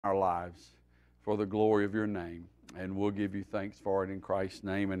our lives for the glory of your name. And we'll give you thanks for it in Christ's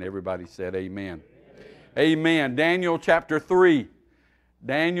name. And everybody said amen. Amen. Daniel chapter 3.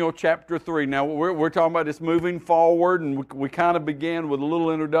 Daniel chapter 3. Now we're talking about this moving forward, and we kind of began with a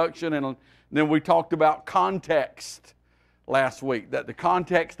little introduction, and then we talked about context last week, that the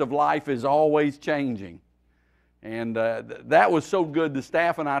context of life is always changing. And that was so good. The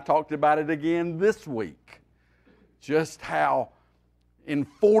staff and I talked about it again this week. Just how in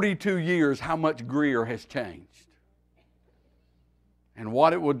 42 years, how much Greer has changed. And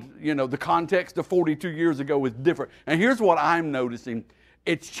what it would, the context of 42 years ago was different. And here's what I'm noticing.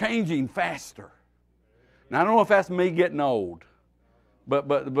 It's changing faster. Now, I don't know if that's me getting old, but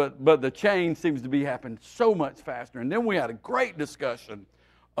the change seems to be happening so much faster. And then we had a great discussion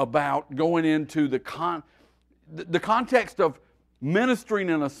about going into the context of ministering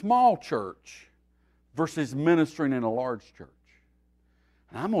in a small church versus ministering in a large church.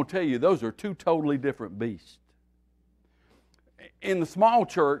 And I'm going to tell you, those are two totally different beasts. In the small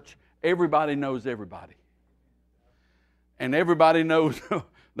church, everybody knows everybody. And everybody knows,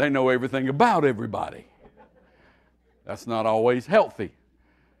 they know everything about everybody. That's not always healthy.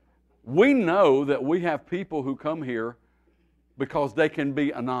 We know that we have people who come here because they can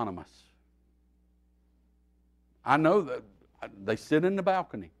be anonymous. I know that they sit in the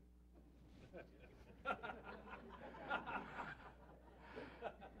balcony.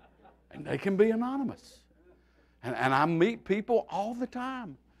 And they can be anonymous. And I meet people all the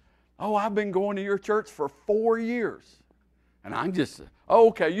time. Oh, I've been going to your church for 4 years. And I'm just, oh,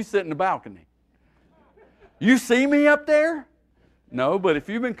 okay, you sit in the balcony. You see me up there? No, but if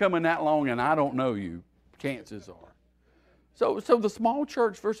you've been coming that long and I don't know you, chances are. So the small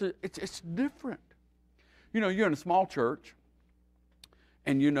church versus, it's different. You're in a small church,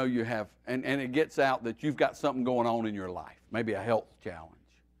 and you have, and it gets out that you've got something going on in your life, maybe a health challenge.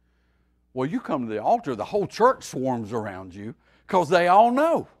 Well, you come to the altar, the whole church swarms around you because they all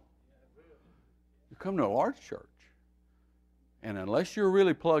know. You come to a large church, and unless you're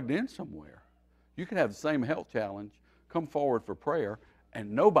really plugged in somewhere, you can have the same health challenge, come forward for prayer,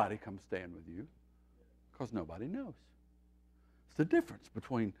 and nobody comes stand with you because nobody knows. It's the difference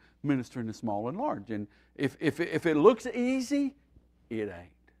between ministering in small and large. And if it looks easy, it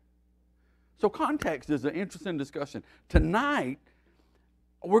ain't. So context is an interesting discussion. Tonight,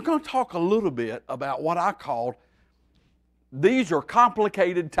 we're going to talk a little bit about what I call, these are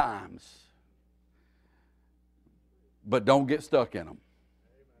complicated times. But don't get stuck in them.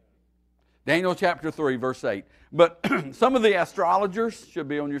 Daniel chapter 3, verse 8. But some of the astrologers, should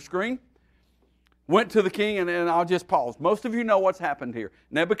be on your screen, went to the king, and I'll just pause. Most of you know what's happened here.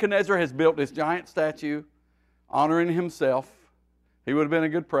 Nebuchadnezzar has built this giant statue honoring himself. He would have been a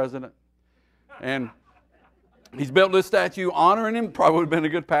good president. And he's built this statue honoring him. Probably would have been a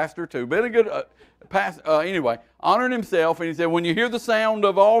good pastor too. Been a good anyway, honoring himself. And he said, when you hear the sound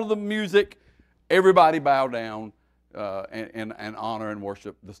of all of the music, everybody bow down and honor and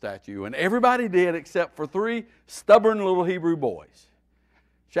worship the statue. And everybody did except for 3 stubborn little Hebrew boys.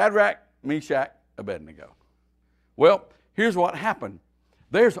 Shadrach, Meshach, Abednego. Well, here's what happened.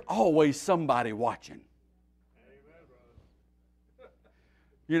 There's always somebody watching.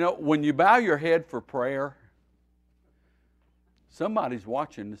 When you bow your head for prayer, somebody's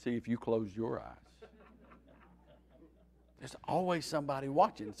watching to see if you close your eyes. There's always somebody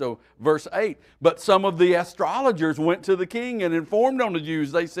watching. So verse 8, but some of the astrologers went to the king and informed on the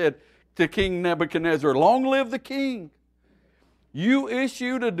Jews. They said to King Nebuchadnezzar, long live the king. You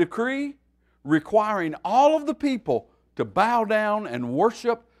issued a decree requiring all of the people to bow down and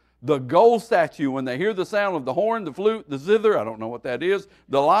worship the gold statue when they hear the sound of the horn, the flute, the zither, I don't know what that is,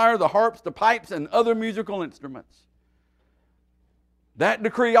 the lyre, the harps, the pipes, and other musical instruments. That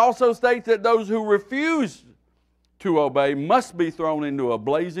decree also states that those who refuse to obey must be thrown into a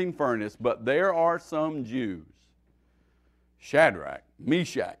blazing furnace, but there are some Jews, Shadrach,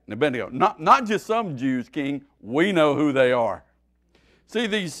 Meshach, and Abednego. Not just some Jews, King, we know who they are. See,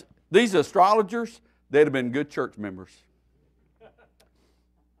 these astrologers, they'd have been good church members.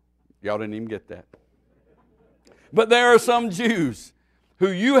 Y'all didn't even get that. But there are some Jews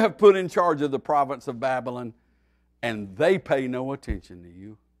who you have put in charge of the province of Babylon, and they pay no attention to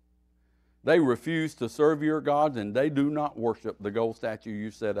you. They refuse to serve your gods, and they do not worship the gold statue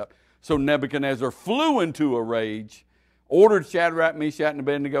you set up. So Nebuchadnezzar flew into a rage, ordered Shadrach, Meshach, and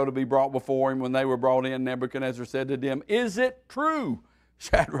Abednego to be brought before him. When they were brought in, Nebuchadnezzar said to them, is it true,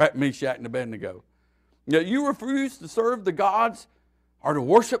 Shadrach, Meshach, and Abednego, that you refuse to serve the gods or to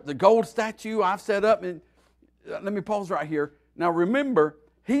worship the gold statue I've set up? And let me pause right here. Now remember,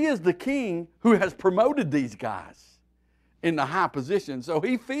 he is the king who has promoted these guys in the high position, so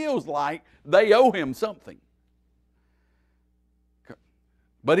he feels like they owe him something.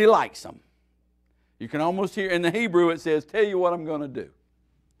 But he likes them. You can almost hear, in the Hebrew it says, tell you what I'm going to do.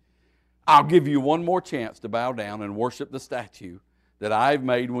 I'll give you one more chance to bow down and worship the statue that I've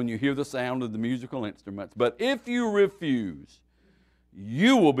made when you hear the sound of the musical instruments. But if you refuse,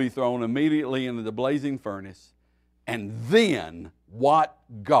 you will be thrown immediately into the blazing furnace, and then what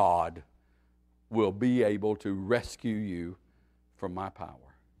God will be able to rescue you from my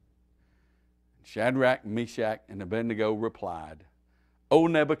power? Shadrach, Meshach, and Abednego replied, O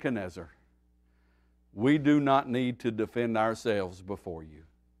Nebuchadnezzar, we do not need to defend ourselves before you.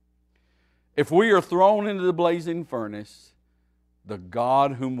 If we are thrown into the blazing furnace, the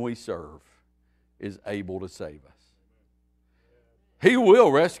God whom we serve is able to save us. He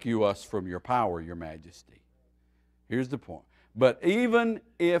will rescue us from your power, your majesty. Here's the point. But even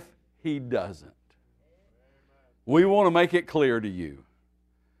if he doesn't, we want to make it clear to you,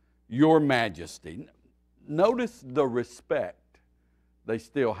 your majesty. Notice the respect they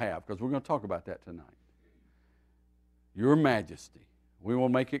still have, because we're going to talk about that tonight. Your majesty. We will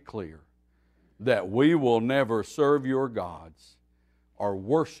make it clear that we will never serve your gods or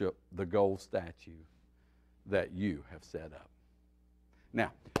worship the gold statue that you have set up.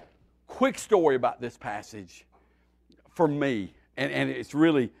 Now, quick story about this passage for me, and it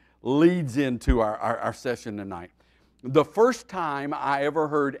really leads into our session tonight. The first time I ever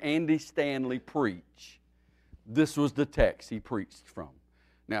heard Andy Stanley preach, this was the text he preached from.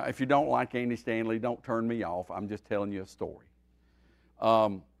 Now, if you don't like Andy Stanley, don't turn me off. I'm just telling you a story.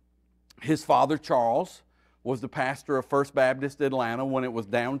 His father, Charles, was the pastor of First Baptist Atlanta when it was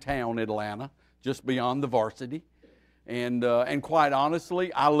downtown Atlanta, just beyond the varsity. And quite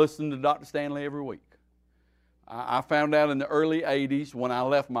honestly, I listened to Dr. Stanley every week. I found out in the early 80s when I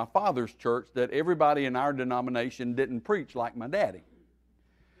left my father's church that everybody in our denomination didn't preach like my daddy.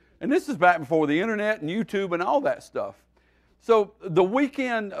 And this is back before the internet and YouTube and all that stuff. So the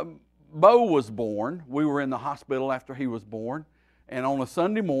weekend Bo was born, we were in the hospital after he was born. And on a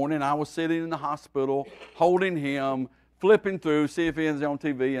Sunday morning, I was sitting in the hospital holding him, flipping through, see if he was on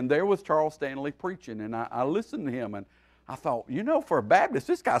TV, and there was Charles Stanley preaching. And I listened to him, and I thought, you know, for a Baptist,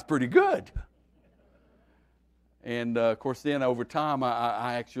 this guy's pretty good. And, of course, then over time,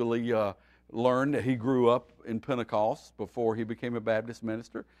 I actually learned that he grew up in Pentecost before he became a Baptist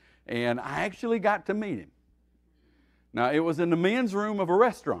minister. And I actually got to meet him. Now, it was in the men's room of a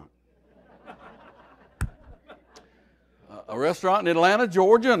restaurant. A restaurant in Atlanta,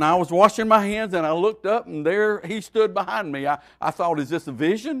 Georgia, and I was washing my hands, and I looked up, and there he stood behind me. I thought, is this a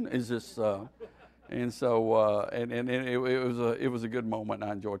vision? Is this? And so, it was a good moment.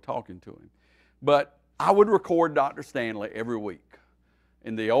 I enjoyed talking to him. But I would record Dr. Stanley every week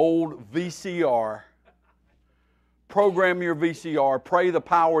in the old VCR. Program your VCR. Pray the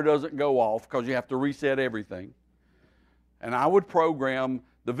power doesn't go off because you have to reset everything. And I would program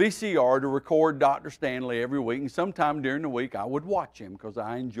the VCR to record Dr. Stanley every week, and sometime during the week I would watch him because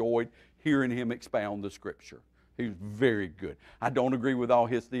I enjoyed hearing him expound the Scripture. He was very good. I don't agree with all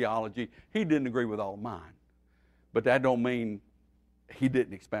his theology. He didn't agree with all mine. But that don't mean he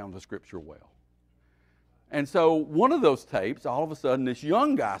didn't expound the Scripture well. And so one of those tapes, all of a sudden this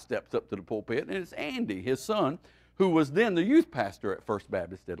young guy steps up to the pulpit, and it's Andy, his son, who was then the youth pastor at First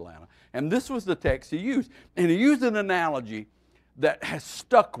Baptist Atlanta. And this was the text he used. And he used an analogy that has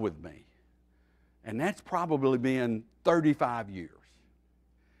stuck with me. And that's probably been 35 years.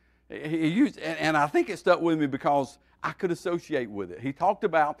 He used, and I think it stuck with me because I could associate with it. He talked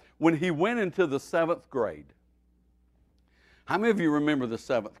about when he went into the 7th grade. How many of you remember the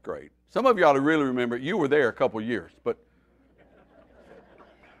 7th grade? Some of you ought to really remember it. You were there a couple years, but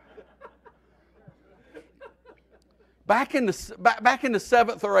back in the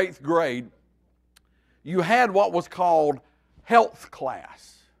 7th or 8th grade, you had what was called health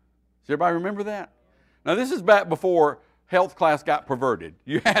class. Does everybody remember that? Now, this is back before health class got perverted.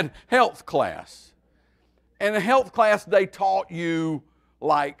 You had health class. And in health class, they taught you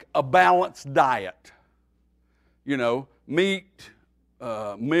like a balanced diet. You know, meat,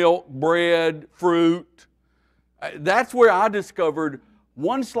 milk, bread, fruit. That's where I discovered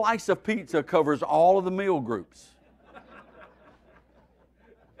one slice of pizza covers all of the meal groups.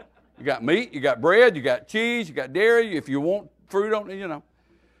 You got meat, you got bread, you got cheese, you got dairy. If you want fruit on it, you know.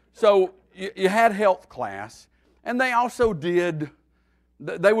 So you had health class, and they also did,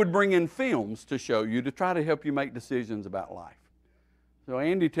 they would bring in films to show you to try to help you make decisions about life. So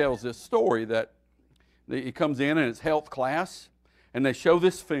Andy tells this story that he comes in and it's health class, and they show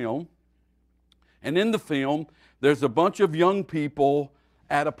this film, and in the film there's a bunch of young people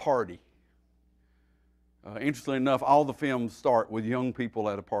at a party. Interestingly enough, all the films start with young people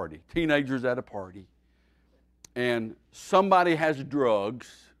at a party, teenagers at a party. And somebody has drugs,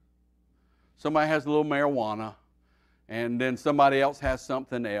 somebody has a little marijuana, and then somebody else has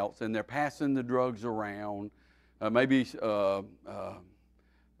something else, and they're passing the drugs around. See,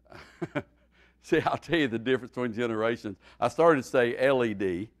 I'll tell you the difference between generations. I started to say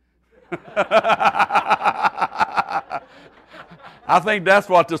LED. I think that's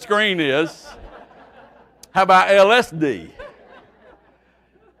what the screen is. How about LSD?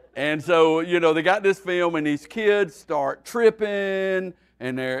 And so, they got this film, and these kids start tripping,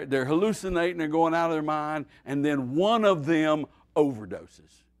 and they're hallucinating, they're going out of their mind, and then one of them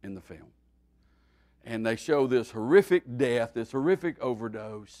overdoses in the film. And they show this horrific death, this horrific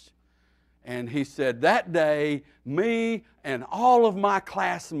overdose. And he said, that day, me and all of my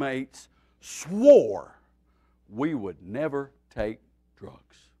classmates swore we would never take drugs.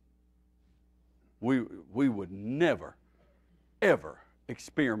 We would never, ever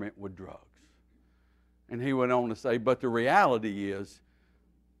experiment with drugs. And he went on to say, but the reality is,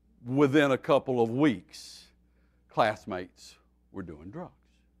 within a couple of weeks, classmates were doing drugs.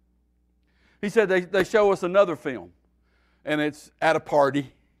 He said they show us another film, and it's at a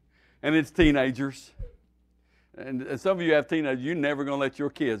party, and it's teenagers. And some of you have teenagers, you're never going to let your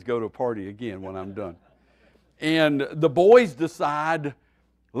kids go to a party again when I'm done. And the boys decide,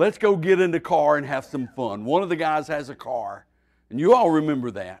 let's go get in the car and have some fun. One of the guys has a car, and you all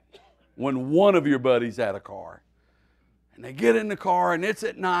remember that, when one of your buddies had a car. And they get in the car, and it's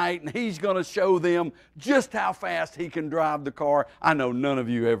at night, and he's going to show them just how fast he can drive the car. I know none of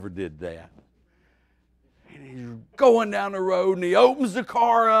you ever did that. And he's going down the road, and he opens the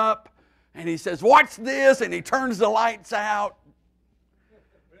car up, and he says, watch this, and he turns the lights out.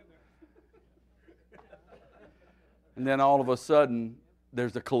 And then all of a sudden,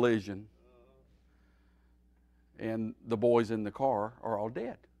 there's a collision, and the boys in the car are all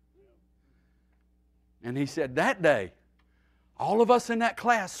dead. And he said, that day, all of us in that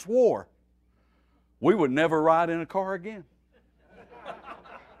class swore we would never ride in a car again.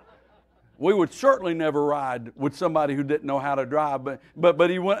 We would certainly never ride with somebody who didn't know how to drive. But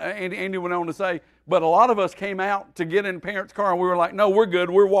Andy went on to say, but a lot of us came out to get in parents' car, and we were like, no, we're good.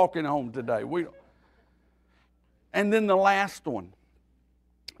 We're walking home today. And then the last one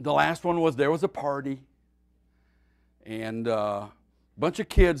was there was a party, and a bunch of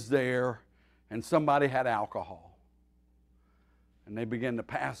kids there, and somebody had alcohol. And they began to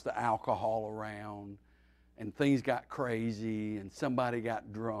pass the alcohol around, and things got crazy, and somebody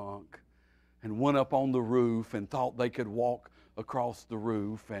got drunk and went up on the roof and thought they could walk across the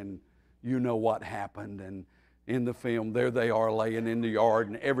roof, and you know what happened. And in the film, there they are laying in the yard,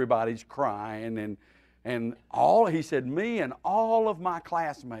 and everybody's crying, and he said, me and all of my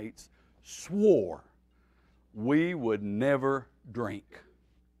classmates swore we would never drink.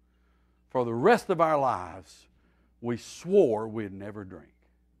 For the rest of our lives, we swore we'd never drink.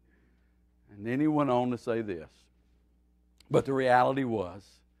 And then he went on to say this, but the reality was,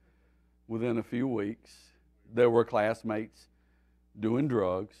 within a few weeks, there were classmates doing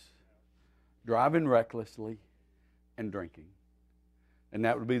drugs, driving recklessly, and drinking. And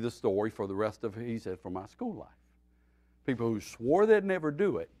that would be the story for the rest of, he said, for my school life. People who swore they'd never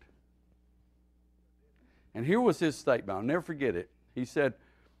do it. And here was his statement. I'll never forget it. He said,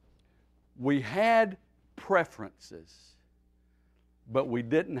 we had preferences, but we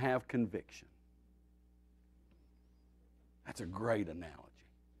didn't have conviction. That's a great analogy.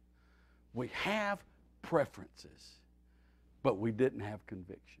 We have preferences, but we didn't have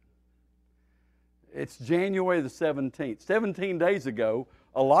conviction. It's January the 17th. 17 days ago,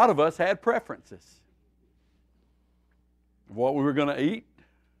 a lot of us had preferences of what we were going to eat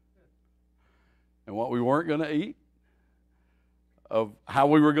and what we weren't going to eat, of how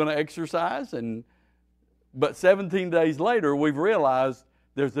we were going to exercise. But 17 days later, we've realized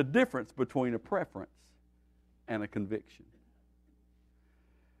there's a difference between a preference and a conviction.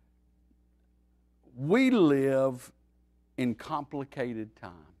 We live in complicated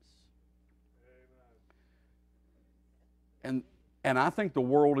times. And I think the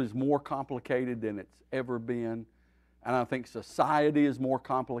world is more complicated than it's ever been. And I think society is more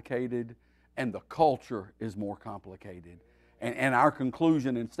complicated, and the culture is more complicated. And our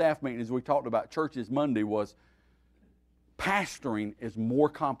conclusion in staff meeting, as we talked about churches Monday, was pastoring is more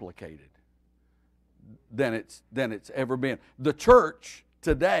complicated than it's ever been. The church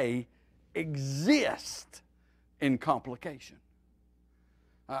today exists in complication.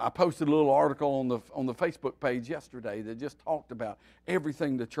 I posted a little article on the Facebook page yesterday that just talked about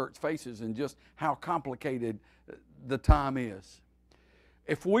everything the church faces and just how complicated the time is.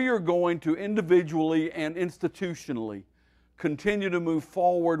 if we are going to individually and institutionally continue to move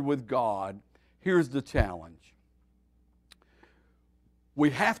forward with God, here's the challenge. We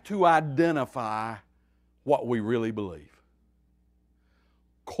have to identify what we really believe.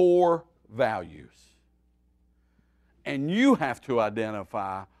 Core values. And you have to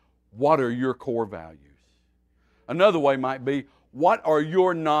identify what are your core values. Another way might be, what are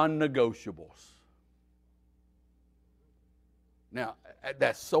your non-negotiables? Now,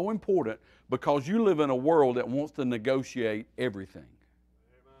 that's so important because you live in a world that wants to negotiate everything.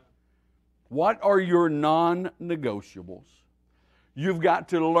 Amen. What are your non-negotiables? You've got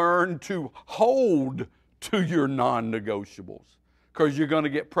to learn to hold to your non-negotiables because you're going to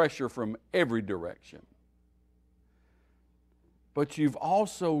get pressure from every direction. But you've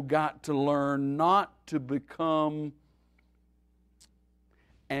also got to learn not to become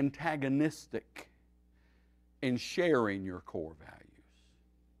antagonistic in sharing your core values.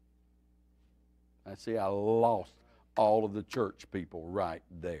 I see I lost all of the church people right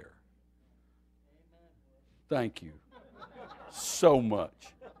there. Thank you so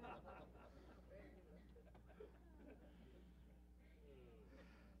much.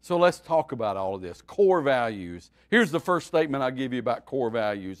 So let's talk about all of this. Core values. Here's the first statement I'll give you about core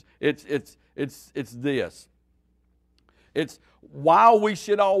values. It's this. It's while we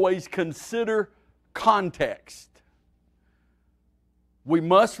should always consider context, we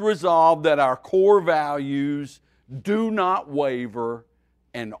must resolve that our core values do not waver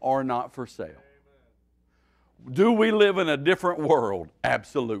and are not for sale. Do we live in a different world?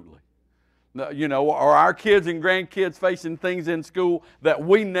 Absolutely. You know, are our kids and grandkids facing things in school that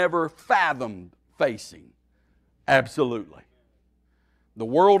we never fathomed facing? Absolutely. The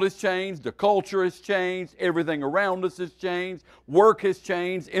world has changed, the culture has changed, everything around us has changed, work has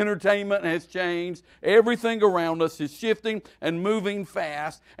changed, entertainment has changed, everything around us is shifting and moving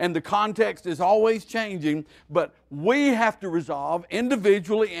fast, and the context is always changing, but we have to resolve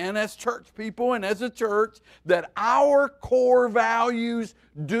individually and as church people and as a church that our core values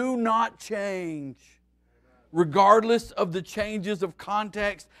do not change regardless of the changes of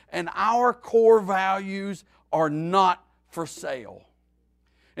context, and our core values are not for sale.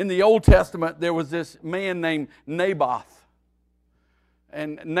 In the Old Testament, there was this man named Naboth.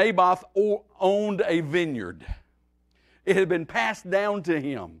 And Naboth owned a vineyard. It had been passed down to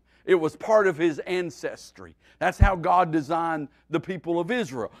him. It was part of his ancestry. That's how God designed the people of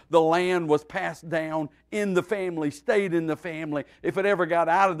Israel. The land was passed down in the family, stayed in the family. If it ever got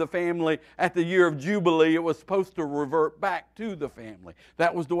out of the family at the year of Jubilee, it was supposed to revert back to the family.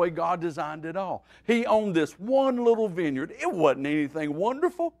 That was the way God designed it all. He owned this one little vineyard. It wasn't anything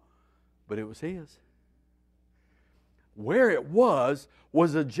wonderful, but it was his. Where it was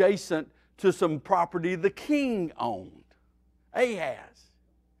adjacent to some property the king owned, Ahaz.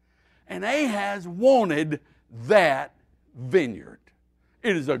 And Ahaz wanted that vineyard.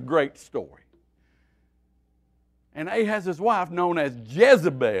 It is a great story. And Ahaz's wife, known as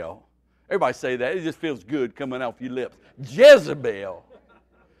Jezebel, everybody say that, it just feels good coming off your lips. Jezebel.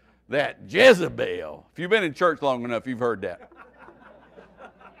 That Jezebel. If you've been in church long enough, you've heard that.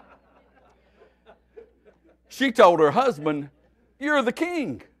 She told her husband, "You're the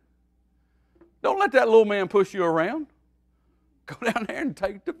king. Don't let that little man push you around. Go down there and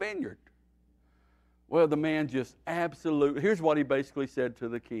take the vineyard." Well, the man just absolutely, here's what he basically said to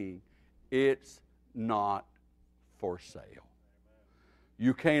the king: "It's not for sale.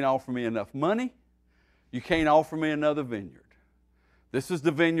 You can't offer me enough money. You can't offer me another vineyard. This is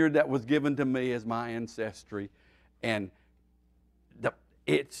the vineyard that was given to me as my ancestry, and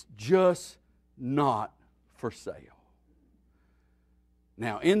it's just not for sale."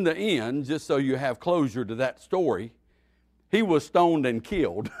 Now, in the end, just so you have closure to that story, he was stoned and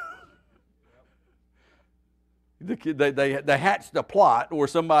killed. They hatched a plot where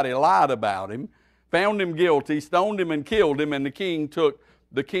somebody lied about him, found him guilty, stoned him and killed him, and the king took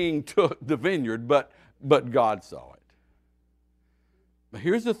the vineyard, but God saw it. But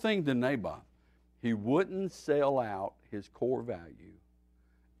here's the thing to Naboth. He wouldn't sell out his core value,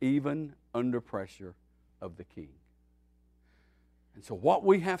 even under pressure of the king. And so what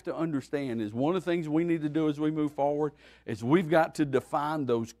we have to understand is one of the things we need to do as we move forward is we've got to define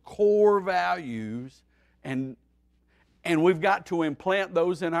those core values, and we've got to implant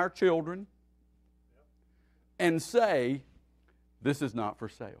those in our children and say, this is not for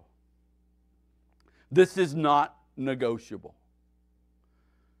sale. This is not negotiable.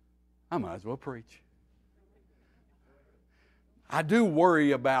 I might as well preach. I do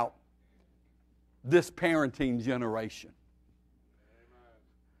worry about this parenting generation,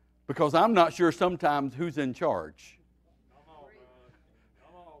 because I'm not sure sometimes who's in charge.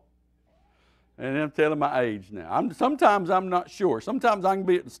 And I'm telling my age now. Sometimes I'm not sure. Sometimes I can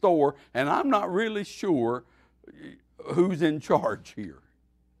be at the store and I'm not really sure who's in charge here.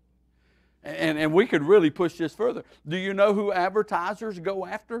 And we could really push this further. Do you know who advertisers go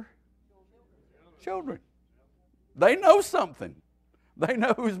after? Children. They know something. They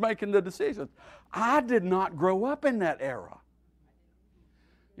know who's making the decisions. I did not grow up in that era.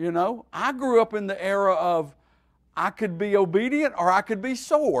 You know, I grew up in the era of I could be obedient or I could be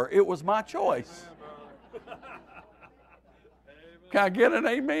sore. It was my choice. Can I get an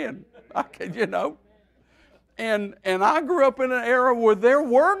amen? I can, you know. And I grew up in an era where there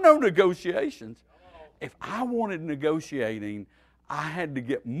were no negotiations. If I wanted negotiating, I had to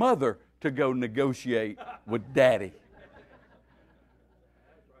get Mother to go negotiate with Daddy.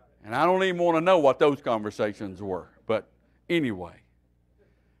 And I don't even want to know what those conversations were. But anyway,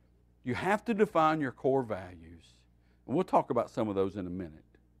 you have to define your core values. And we'll talk about some of those in a minute.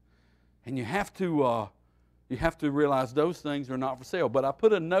 And you have to realize those things are not for sale. But I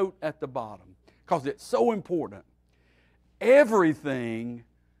put a note at the bottom because it's so important. Everything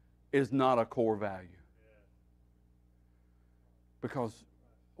is not a core value. Because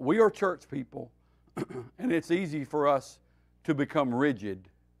we are church people, and it's easy for us to become rigid.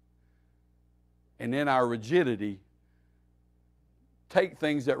 And in our rigidity, take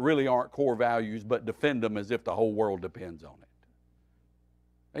things that really aren't core values, but defend them as if the whole world depends on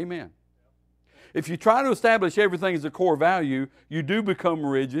it. Amen. If you try to establish everything as a core value, you do become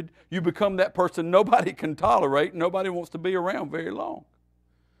rigid. You become that person nobody can tolerate, nobody wants to be around very long.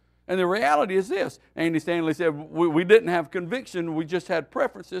 And the reality is this. Andy Stanley said, we didn't have conviction, we just had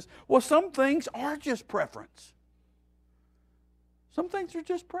preferences. Well, some things are just preference. Some things are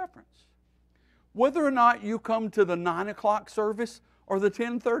just preference. Whether or not you come to the 9 o'clock service or the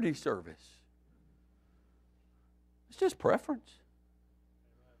 10:30 service, it's just preference.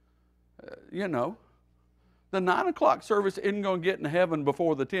 You know, the 9 o'clock service isn't going to get in heaven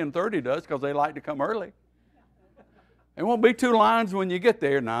before the 10:30 does because they like to come early. There won't be two lines when you get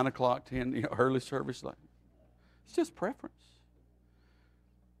there, 9 o'clock, 10, you know, early service. It's just preference.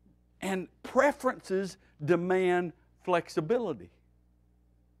 And preferences demand flexibility.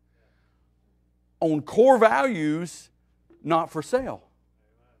 On core values, not for sale.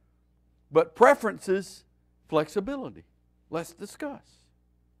 But preferences, flexibility. Let's discuss.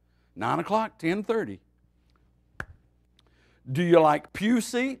 9 o'clock, 10:30. Do you like pew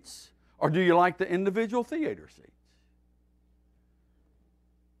seats or do you like the individual theater seats?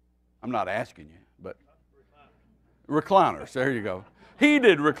 I'm not asking you, but recliners, there you go.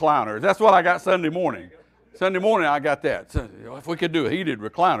 Heated recliners, that's what I got Sunday morning. Sunday morning I got that. So if we could do heated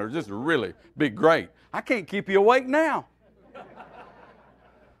recliners, this would really be great. I can't keep you awake now.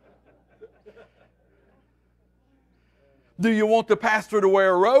 Do you want the pastor to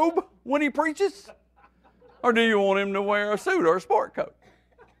wear a robe when he preaches? Or do you want him to wear a suit or a sport coat?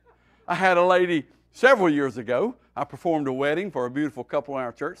 I had a lady several years ago. I performed a wedding for a beautiful couple in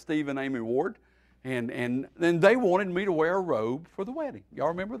our church, Steve and Amy Ward. And then they wanted me to wear a robe for the wedding. Y'all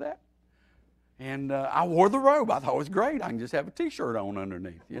remember that? And I wore the robe. I thought it was great. I can just have a T-shirt on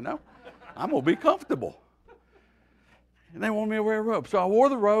underneath, you know. I'm going to be comfortable. And they wanted me to wear a robe. So I wore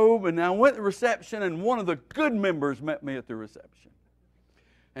the robe, and I went to the reception, and one of the good members met me at the reception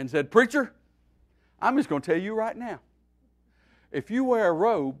and said, "Preacher, I'm just going to tell you right now, if you wear a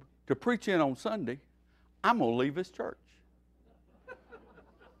robe to preach in on Sunday, I'm going to leave this church."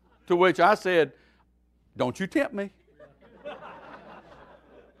 To which I said, "Don't you tempt me.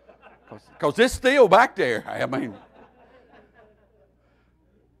 Because it's still back there." I mean,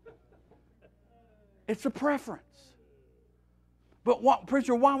 it's a preference. But what,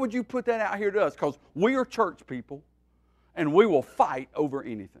 preacher, why would you put that out here to us? Because we are church people, and we will fight over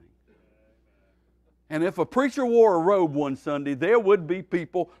anything. And if a preacher wore a robe one Sunday, there would be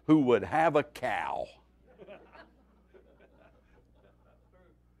people who would have a cow.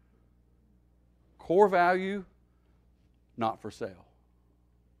 Core value, not for sale.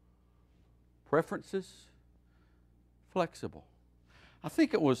 Preferences, flexible. I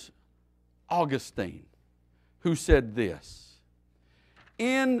think it was Augustine who said this: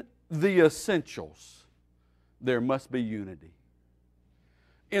 in the essentials, there must be unity.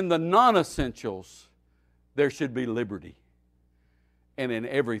 In the non-essentials, there should be liberty. And in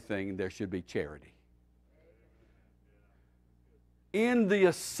everything, there should be charity. In the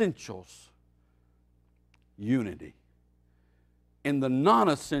essentials, unity. In the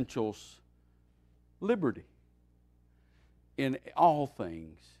non-essentials, liberty. In all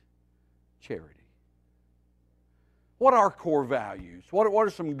things, charity. What are core values? What are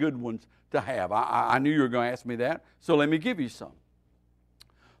some good ones to have? I knew you were going to ask me that, so let me give you some.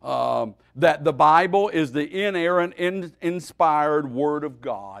 that the Bible is the inerrant, inspired Word of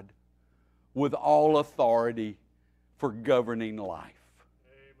God with all authority for governing life.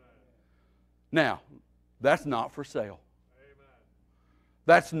 Amen. Now, that's not for sale. Amen.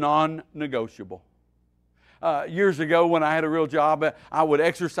 That's non-negotiable. Years ago when I had a real job, I would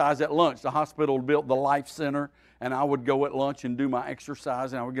exercise at lunch. The hospital built the Life Center, and I would go at lunch and do my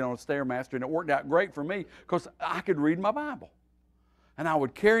exercise, and I would get on a Stairmaster, and it worked out great for me because I could read my Bible. And I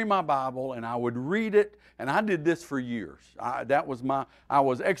would carry my Bible, and I would read it, and I did this for years. I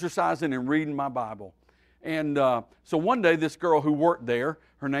was exercising and reading my Bible. And so one day, this girl who worked there,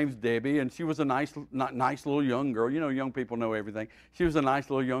 her name's Debbie, and she was a nice little young girl. You know, young people know everything. She was a nice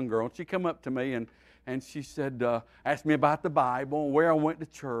little young girl. She come up to me, and she said, asked me about the Bible and where I went to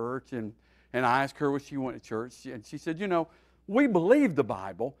church. And I asked her where she went to church. And she said, you know, we believe the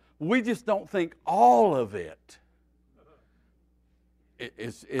Bible. We just don't think all of it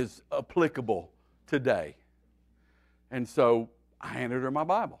is applicable today. And so I handed her my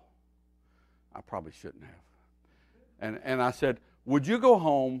Bible. I probably shouldn't have. And I said, would you go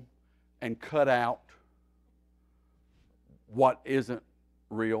home and cut out what isn't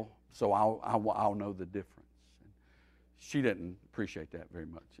real so I'll know the difference? And she didn't appreciate that very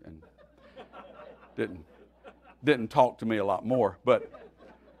much and didn't talk to me a lot more. But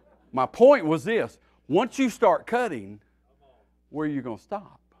my point was this: once you start cutting, where are you going to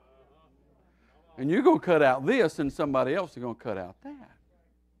stop? And you're going to cut out this, and somebody else is going to cut out that.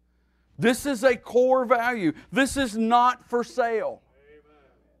 This is a core value. This is not for sale.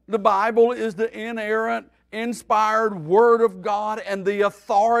 The Bible is the inerrant, inspired Word of God and the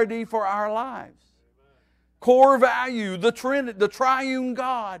authority for our lives. Core value, the Trinity, the triune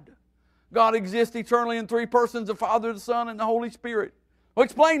God. God exists eternally in three persons, the Father, the Son, and the Holy Spirit. Well,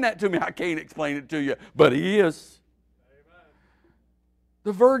 explain that to me. I can't explain it to you, but He is.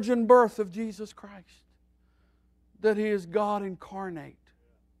 The virgin birth of Jesus Christ. That He is God incarnate.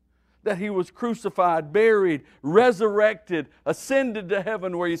 That He was crucified, buried, resurrected, ascended to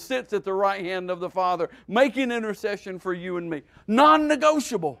heaven where He sits at the right hand of the Father, making intercession for you and me.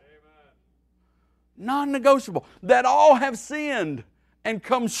 Non-negotiable. Non-negotiable. That all have sinned and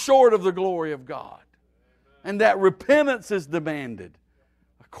come short of the glory of God. And that repentance is demanded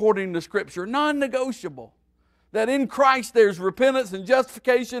according to Scripture. Non-negotiable. That in Christ there's repentance and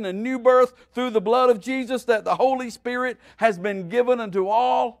justification and new birth through the blood of Jesus, that the Holy Spirit has been given unto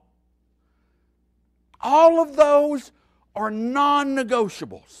all. All of those are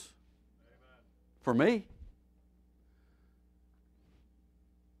non-negotiables for me.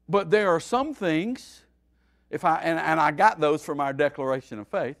 But there are some things, and I got those from our declaration of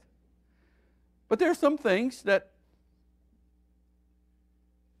faith, but there are some things that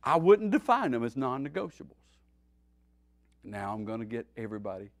I wouldn't define them as non-negotiables. Now I'm going to get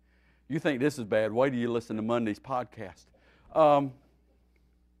everybody. You think this is bad, wait till you listen to Monday's podcast.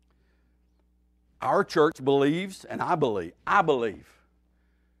 Our church believes, and I believe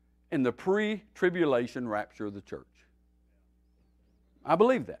in the pre-tribulation rapture of the church. I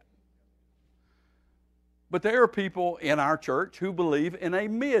believe that. But there are people in our church who believe in a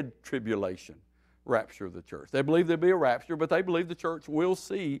mid-tribulation rapture of the church. They believe there'll be a rapture, but they believe the church will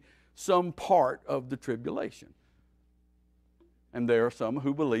see some part of the tribulation. And there are some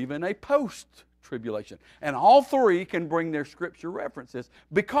who believe in a post-tribulation. And all three can bring their Scripture references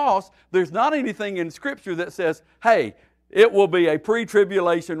because there's not anything in Scripture that says, hey, it will be a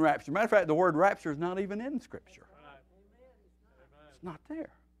pre-tribulation rapture. Matter of fact, the word rapture is not even in Scripture. It's not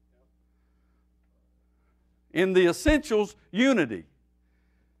there. In the essentials, unity.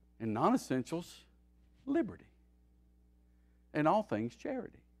 In non-essentials, liberty. In all things,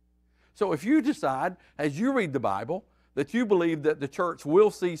 charity. So if you decide, as you read the Bible, that you believe that the church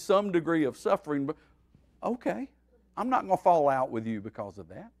will see some degree of suffering, but okay, I'm not going to fall out with you because of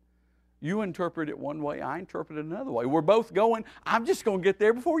that. You interpret it one way, I interpret it another way. We're both going, I'm just going to get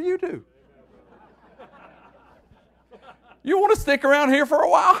there before you do. You want to stick around here for a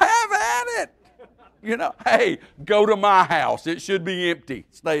while? Have at it. You know, hey, go to my house. It should be empty.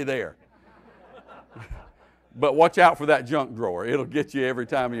 Stay there. But watch out for that junk drawer. It'll get you every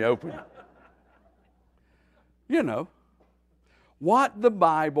time you open it. You know, what the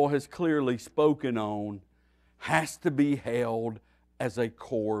Bible has clearly spoken on has to be held as a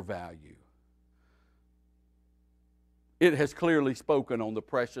core value. It has clearly spoken on the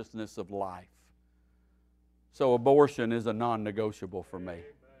preciousness of life. So abortion is a non-negotiable for me.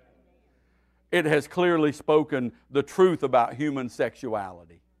 It has clearly spoken the truth about human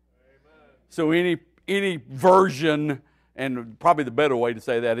sexuality. So any version, and probably the better way to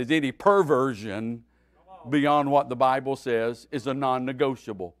say that is any perversion beyond what the Bible says is a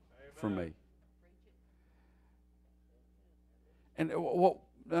non-negotiable for me. And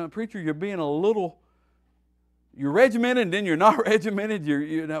preacher, you're being a little, you're regimented and then you're not regimented.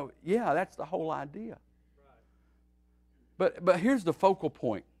 Yeah, that's the whole idea. But here's the focal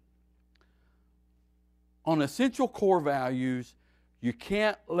point. On essential core values, you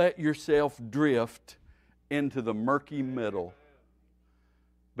can't let yourself drift into the murky middle,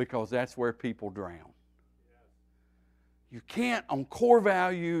 because that's where people drown. You can't, on core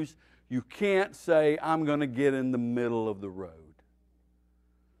values, you can't say, I'm going to get in the middle of the road,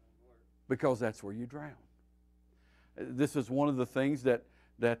 because that's where you drown. This is one of the things that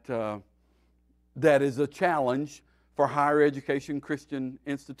is a challenge for higher education Christian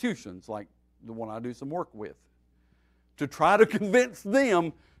institutions like the one I do some work with. To try to convince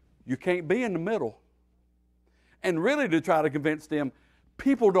them you can't be in the middle. And really to try to convince them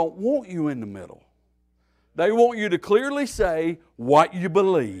people don't want you in the middle. They want you to clearly say what you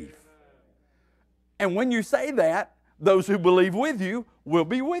believe. And when you say that, those who believe with you will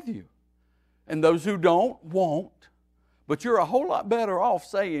be with you. And those who don't, won't. But you're a whole lot better off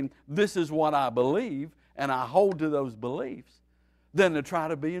saying, this is what I believe, and I hold to those beliefs, than to try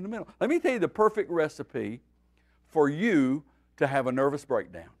to be in the middle. Let me tell you the perfect recipe for you to have a nervous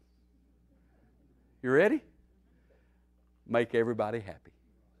breakdown. You ready? Make everybody happy.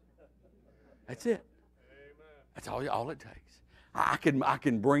 That's it. That's all it takes. I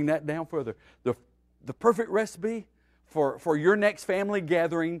can bring that down further. The perfect recipe for your next family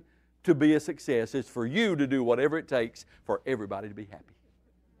gathering to be a success is for you to do whatever it takes for everybody to be happy.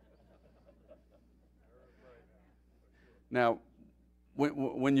 Now,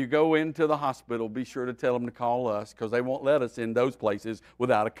 when you go into the hospital, be sure to tell them to call us, because they won't let us in those places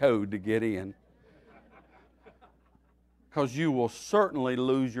without a code to get in. Because you will certainly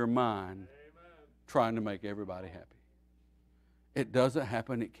lose your mind trying to make everybody happy. It doesn't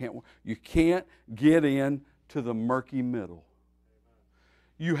happen. It can't. You can't get in to the murky middle.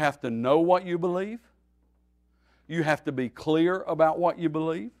 You have to know what you believe. You have to be clear about what you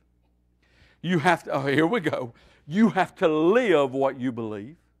believe. You have to, here we go. You have to live what you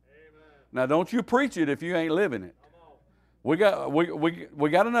believe. Amen. Now, don't you preach it if you ain't living it. We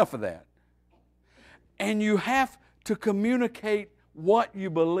got enough of that. And you have to communicate what you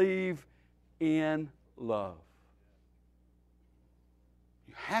believe in love.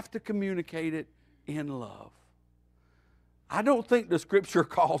 You have to communicate it in love. I don't think the Scripture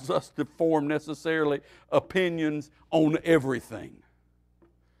calls us to form necessarily opinions on everything.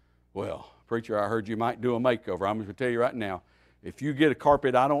 Well, preacher, I heard you might do a makeover. I'm going to tell you right now, if you get a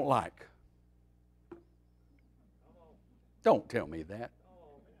carpet I don't like, don't tell me that.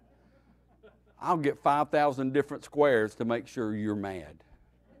 I'll get 5,000 different squares to make sure you're mad.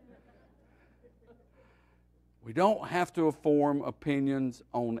 We don't have to form opinions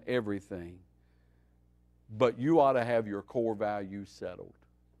on everything, but you ought to have your core values settled.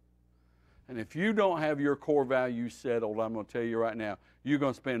 And if you don't have your core values settled, I'm going to tell you right now, you're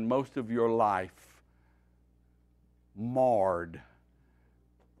going to spend most of your life marred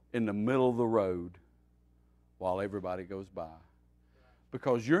in the middle of the road while everybody goes by.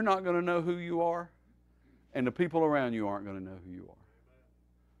 Because you're not going to know who you are, and the people around you aren't going to know who you are.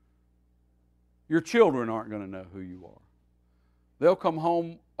 Your children aren't going to know who you are. They'll come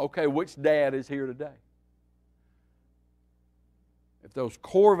home, okay, which dad is here today? If those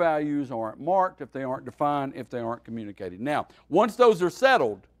core values aren't marked, if they aren't defined, if they aren't communicated. Now, once those are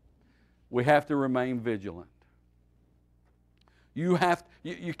settled, we have to remain vigilant. You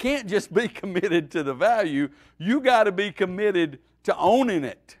can't just be committed to the value. You got to be committed to owning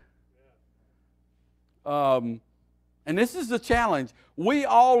it. And this is the challenge. We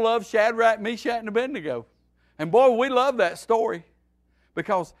all love Shadrach, Meshach, and Abednego. And boy, we love that story.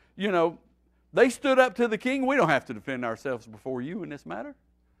 Because, they stood up to the king. We don't have to defend ourselves before you in this matter.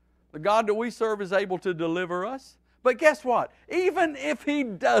 The God that we serve is able to deliver us. But guess what? Even if He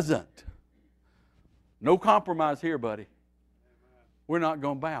doesn't, no compromise here, buddy. We're not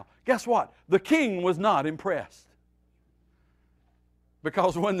going to bow. Guess what? The king was not impressed.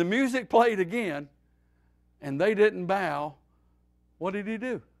 Because when the music played again and they didn't bow, what did he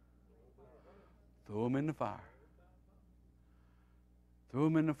do? Threw them in the fire. Threw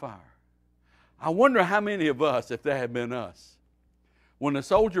them in the fire. I wonder how many of us, if that had been us, when the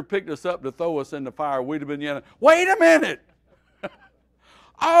soldier picked us up to throw us in the fire, we'd have been yelling, "Wait a minute!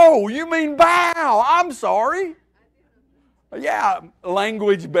 Oh, you mean bow? I'm sorry." Yeah,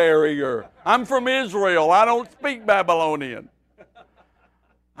 language barrier. I'm from Israel. I don't speak Babylonian.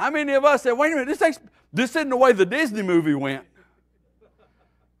 How many of us said, "Wait a minute, this isn't the way the Disney movie went"?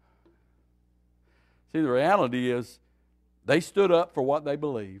 See, the reality is they stood up for what they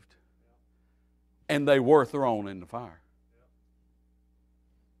believed, and they were thrown in the fire.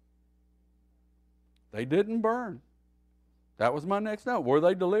 They didn't burn. That was my next note. Were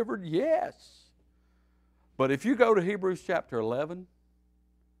they delivered? Yes. But if you go to Hebrews chapter 11,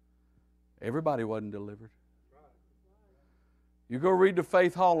 everybody wasn't delivered. You go read the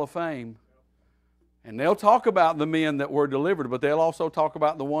Faith Hall of Fame, and they'll talk about the men that were delivered, but they'll also talk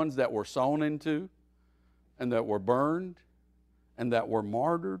about the ones that were sown into, and that were burned, and that were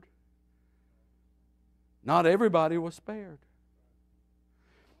martyred. Not everybody was spared.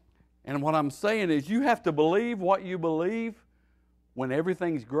 And what I'm saying is you have to believe what you believe when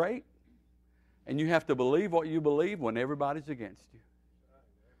everything's great, and you have to believe what you believe when everybody's against you.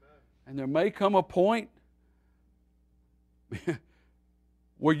 And there may come a point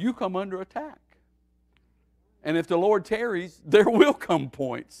where you come under attack. And if the Lord tarries, there will come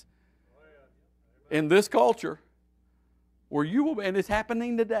points in this culture where you will, and it's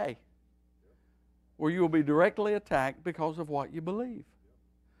happening today, where you will be directly attacked because of what you believe.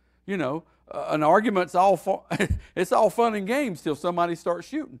 You know, an argument's it's all fun and games till somebody starts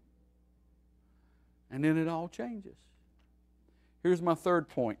shooting. And then it all changes. Here's my third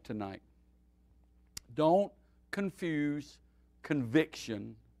point tonight. Don't confuse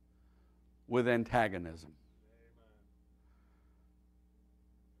conviction with antagonism.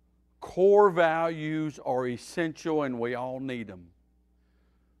 Core values are essential and we all need them.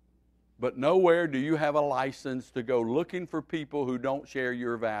 But nowhere do you have a license to go looking for people who don't share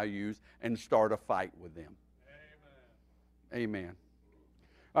your values and start a fight with them. Amen.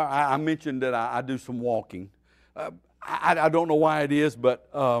 I mentioned that I do some walking. I don't know why it is, but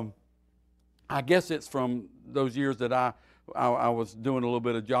I guess it's from those years that I was doing a little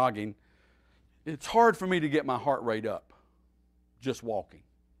bit of jogging. It's hard for me to get my heart rate up just walking.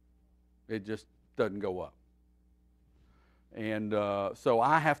 It just doesn't go up. And so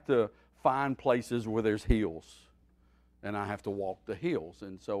I have to find places where there's hills, and I have to walk the hills.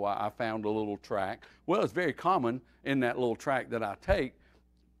 And so I found a little track. Well, it's very common in that little track that I take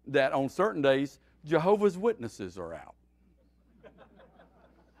that on certain days Jehovah's Witnesses are out,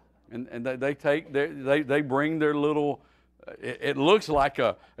 and they bring their little. It looks like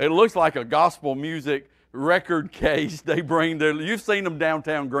a gospel music record case. They bring their. You've seen them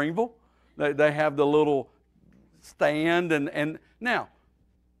downtown Greenville. They have the little stand and now.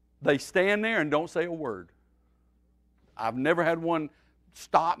 They stand there and don't say a word. I've never had one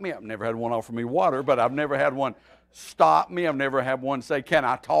stop me. I've never had one offer me water, but I've never had one stop me. I've never had one say, "Can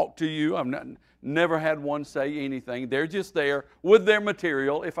I talk to you?" I've never had one say anything. They're just there with their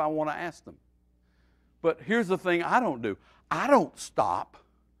material if I want to ask them. But here's the thing I don't do. I don't stop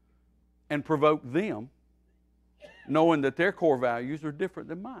and provoke them knowing that their core values are different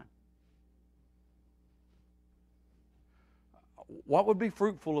than mine. What would be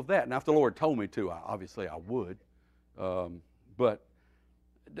fruitful of that? Now, if the Lord told me to, obviously I would. But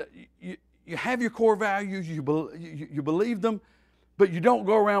you have your core values, you believe them, but you don't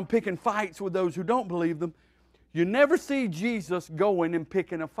go around picking fights with those who don't believe them. You never see Jesus going and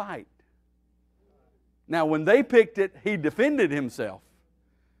picking a fight. Now, when they picked it, he defended himself,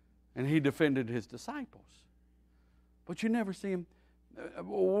 and he defended his disciples. But you never see him.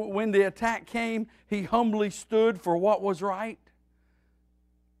 When the attack came, he humbly stood for what was right.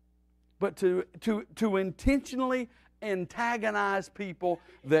 But to intentionally antagonize people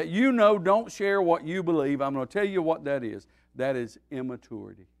that you know don't share what you believe, I'm going to tell you what that is. That is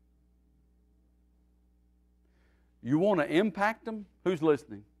immaturity. You want to impact them? Who's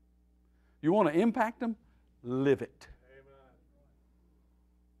listening? You want to impact them? Live it. Amen.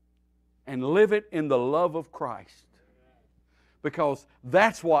 And live it in the love of Christ. Because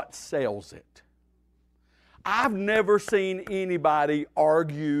that's what sells it. I've never seen anybody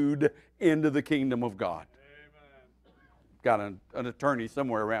argued into the kingdom of God. Amen. Got an attorney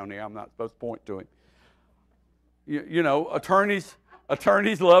somewhere around here. I'm not supposed to point to him. You know, attorneys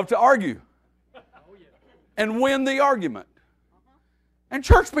love to argue and win the argument. And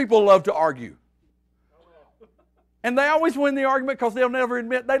church people love to argue. And they always win the argument because they'll never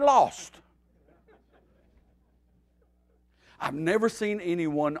admit they lost. I've never seen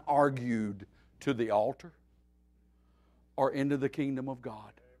anyone argued to the altar or into the kingdom of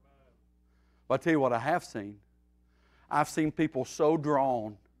God. But I tell you what I have seen. I've seen people so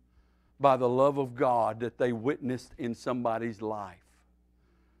drawn by the love of God that they witnessed in somebody's life,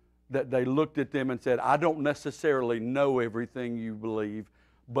 that they looked at them and said, "I don't necessarily know everything you believe,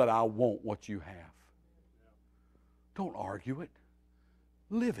 but I want what you have." Don't argue it.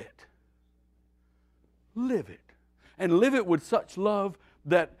 Live it. Live it. And live it with such love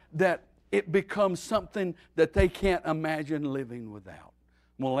that it becomes something that they can't imagine living without.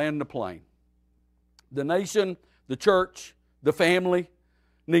 We'll land the plane. The nation, the church, the family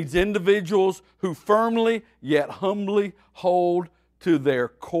needs individuals who firmly yet humbly hold to their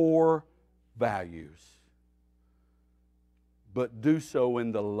core values, but do so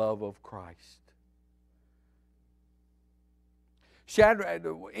in the love of Christ. Shadrach,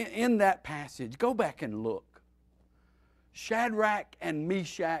 in that passage, go back and look. Shadrach and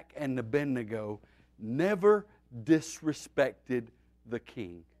Meshach and Abednego never disrespected the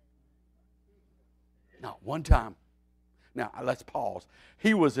king. Not one time. Now, let's pause.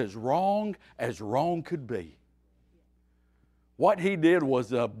 He was as wrong could be. What he did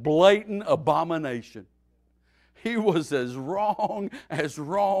was a blatant abomination. He was as wrong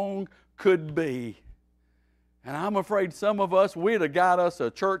could be. And I'm afraid some of us, we'd have got us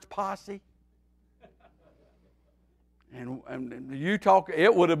a church posse. And you talk,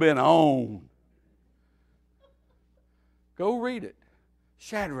 it would have been on. Go read it.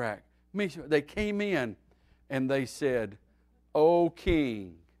 Shadrach, Meshach, they came in and they said, "O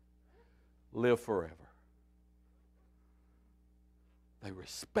King, live forever." They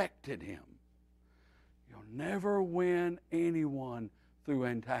respected him. You'll never win anyone through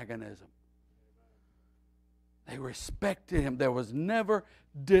antagonism. They respected him. There was never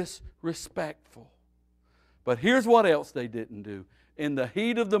disrespectful. But here's what else they didn't do. In the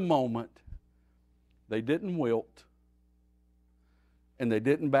heat of the moment, they didn't wilt, and they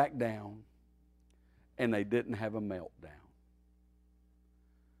didn't back down, and they didn't have a meltdown.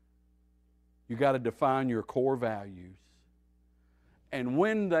 You got to define your core values. And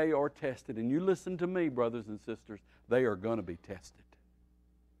when they are tested, and you listen to me, brothers and sisters, they are going to be tested.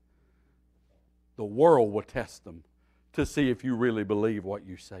 The world will test them to see if you really believe what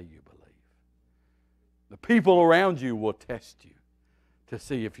you say you believe. The people around you will test you to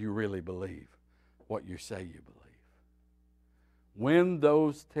see if you really believe what you say you believe. When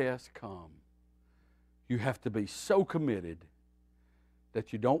those tests come, you have to be so committed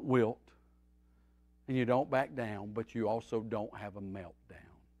that you don't wilt and you don't back down, but you also don't have a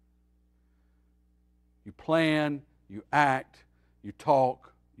meltdown. You plan, you act, you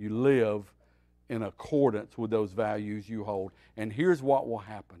talk, you live in accordance with those values you hold. And here's what will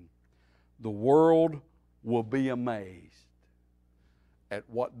happen. The world will be amazed at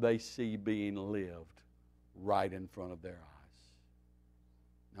what they see being lived right in front of their eyes.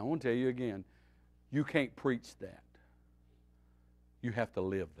 Now, I want to tell you again, you can't preach that. You have to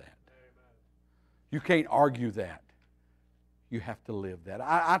live that. You can't argue that. You have to live that.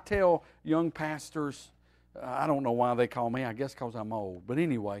 I tell young pastors, I don't know why they call me, I guess because I'm old, but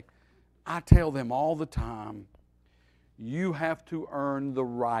anyway, I tell them all the time, you have to earn the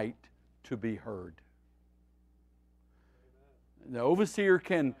right to be heard. The overseer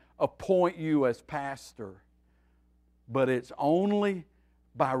can appoint you as pastor, but it's only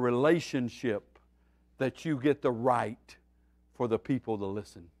by relationship that you get the right for the people to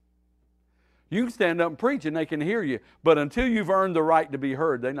listen. You can stand up and preach and they can hear you, but until you've earned the right to be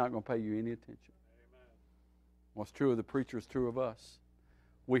heard, they're not going to pay you any attention. Amen. What's true of the preacher is true of us.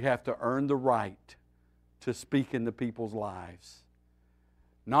 We have to earn the right to speak into people's lives.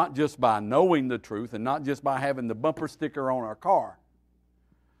 Not just by knowing the truth and not just by having the bumper sticker on our car,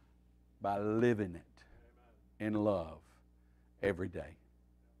 by living it in love every day.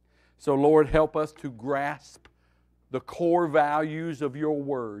 So, Lord, help us to grasp the core values of your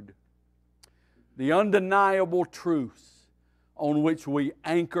word, the undeniable truths on which we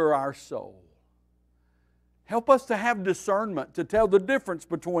anchor our soul. Help us to have discernment to tell the difference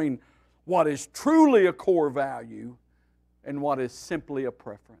between what is truly a core value and what is simply a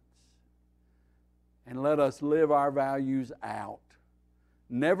preference. And let us live our values out,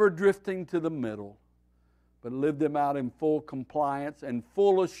 never drifting to the middle, but live them out in full compliance and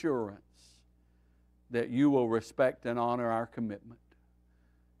full assurance that you will respect and honor our commitment.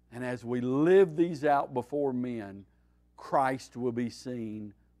 And as we live these out before men, Christ will be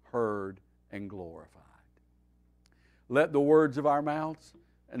seen, heard, and glorified. Let the words of our mouths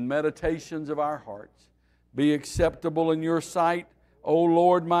and meditations of our hearts be acceptable in your sight, O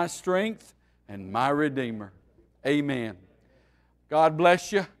Lord, my strength and my Redeemer. Amen. God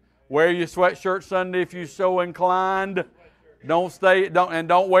bless you. Wear your sweatshirt Sunday if you're so inclined. Don't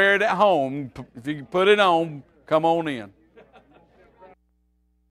wear it at home. If you can put it on, come on in.